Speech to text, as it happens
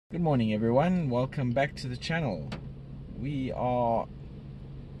Good morning everyone, welcome back to the channel. We are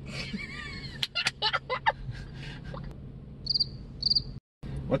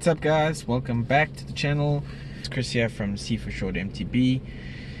What's up guys, welcome back to the channel. It's Chris here from C for short MTB.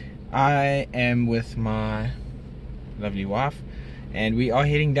 I am with my lovely wife and we are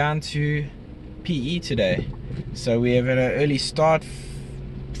heading down to PE today. So we have an early start,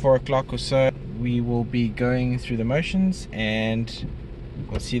 4 o'clock or so. We will be going through the motions and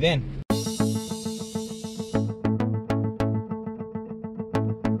we'll see you then.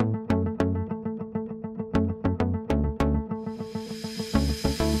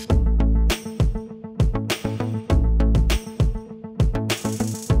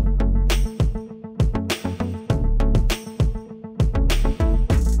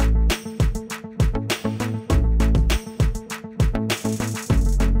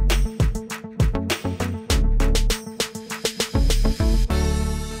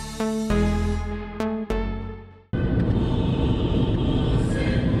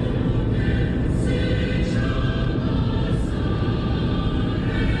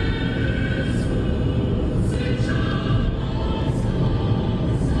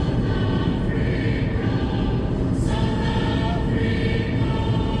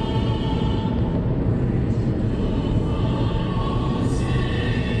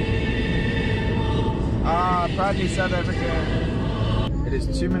 Proudly South Africa. It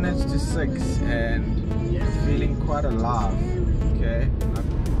is 2 minutes to 6 and feeling quite alive. Okay, I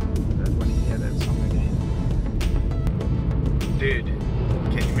don't want to hear that song again. Dude,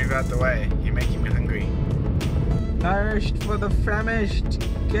 can you move out the way? You're making me hungry. Nourished for the famished.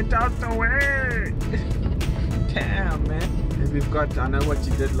 Get out the way. Damn man. And we've got, I know what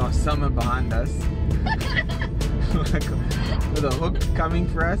you did last summer behind us. With a hook coming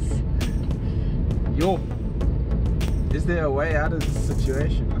for us. Yo. Is there a way out of this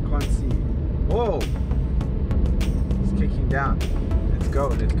situation? I can't see. Whoa! It's kicking down. Let's go,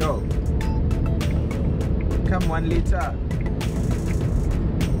 let's go. Come 1 liter.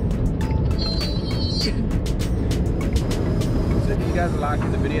 So if you guys are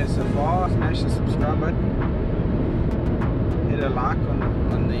liking the video so far, smash the subscribe button. Hit a like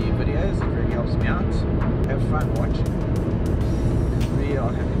on the videos, it really helps me out. Have fun watching. Because we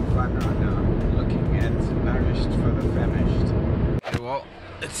are having fun right now. Looking at nourished for the famished. Well,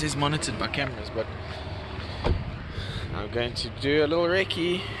 it says monitored by cameras, but I'm going to do a little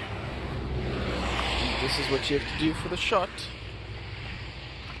recce. This is what you have to do for the shot.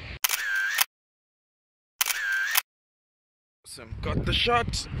 So got the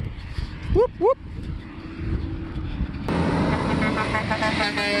shot. Whoop whoop.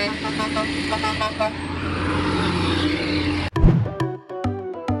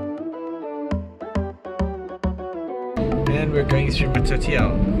 And we're going through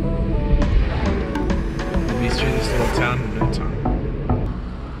Matatiel. We'll be through this little town in no time.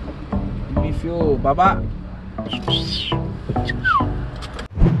 Give me fuel, baba.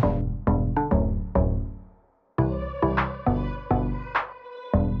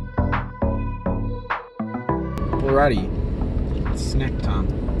 Alrighty, it's snack time.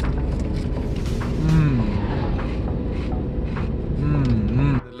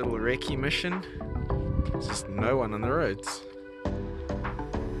 The little recce mission. There's just no one on the roads. Oh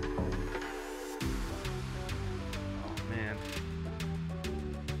man.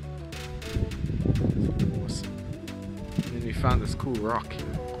 Awesome. And then we found this cool rock.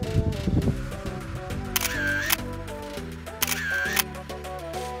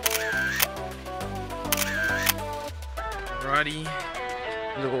 Alrighty.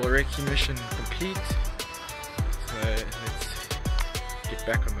 Little recce mission complete. So let's get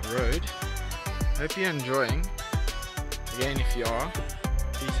back on the road. Hope you're enjoying. Again, if you are,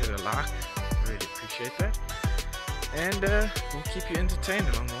 please hit a like. Really appreciate that. And we'll keep you entertained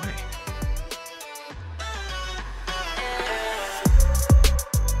along the way.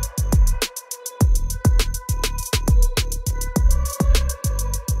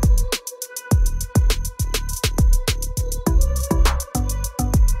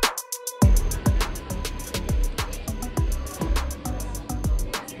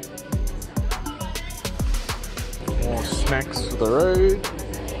 More snacks for the road.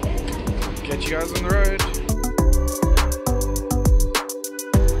 Catch you guys on the road.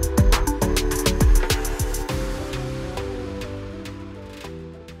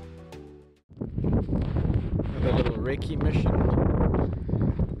 Another little recce mission.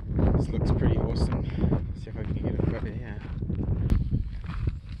 This looks pretty awesome. Let's see if I can get a photo here.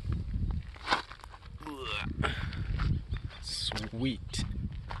 Sweet.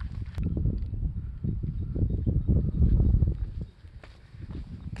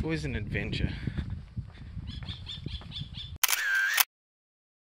 Always an adventure.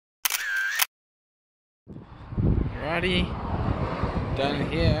 Alrighty, done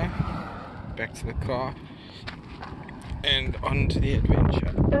here. Back to the car and on to the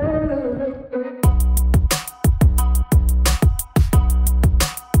adventure.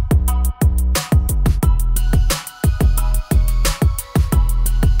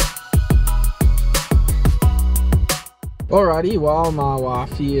 Alrighty, while my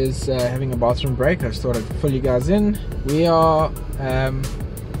wifey is having a bathroom break, I just thought I'd fill you guys in. We are,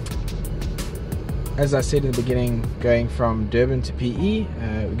 as I said in the beginning, going from Durban to PE.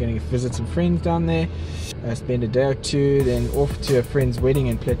 We're going to visit some friends down there, spend a day or two, then off to a friend's wedding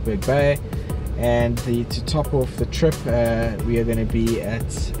in Plettsburg Bay. And to top off the trip, we are going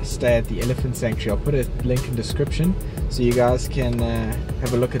to stay at the Elephant Sanctuary. I'll put a link in the description so you guys can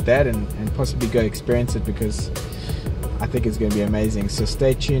have a look at that and possibly go experience it, because I think it's going to be amazing. So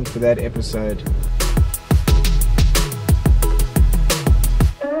stay tuned for that episode.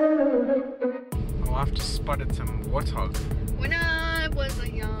 My wife just spotted some warthog. When I was a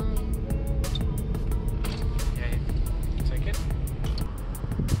young warthog. Okay, take it.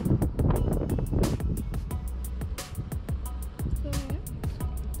 Hey,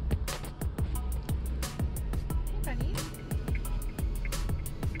 buddy.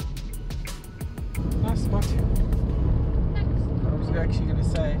 Nice spotting. What was I actually going to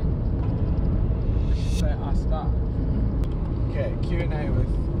say? I should say I start. Okay, Q&A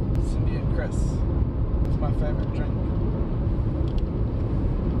with Cindy and Chris. What's my favourite drink?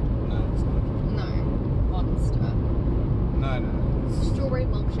 No, it's not. No, Monster. No. It's Strawberry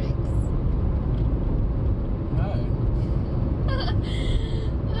milkshakes. no.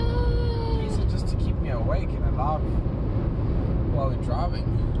 These are just to keep me awake and alive while we're driving.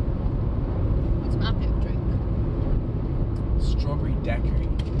 What's my favourite drink? Strawberry daiquiri.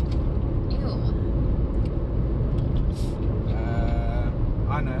 Ew.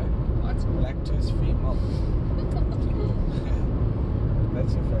 I know. What's Lactose-free milk.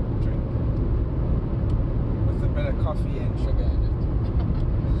 That's your favourite drink. With a bit of coffee and sugar in it.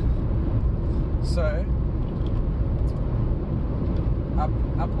 So,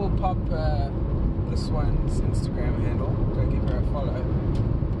 up will pop this one's Instagram handle. Go give her a follow.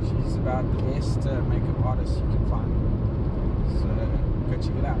 She's about the best makeup artist you can find. So, go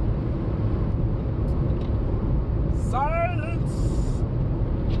check it out. Silence!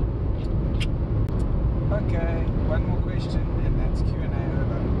 Okay, one more question and that's Q&A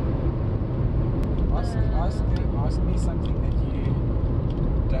over. Ask me something that you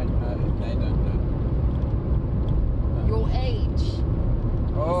don't know, they don't know. your age?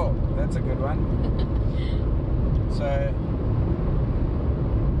 Oh, that's a good one. So,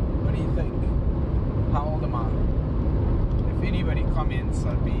 what do you think? How old am I? If anybody comments,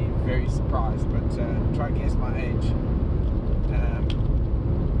 I'd be very surprised, but try and guess my age.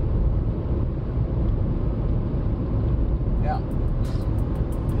 Yeah.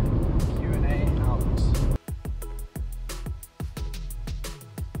 Q&A out.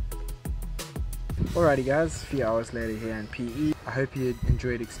 Alrighty guys, a few hours later here in PE. I hope you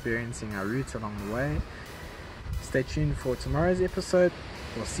enjoyed experiencing our route along the way. Stay tuned for tomorrow's episode.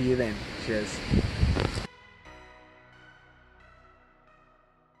 We'll see you then. Cheers.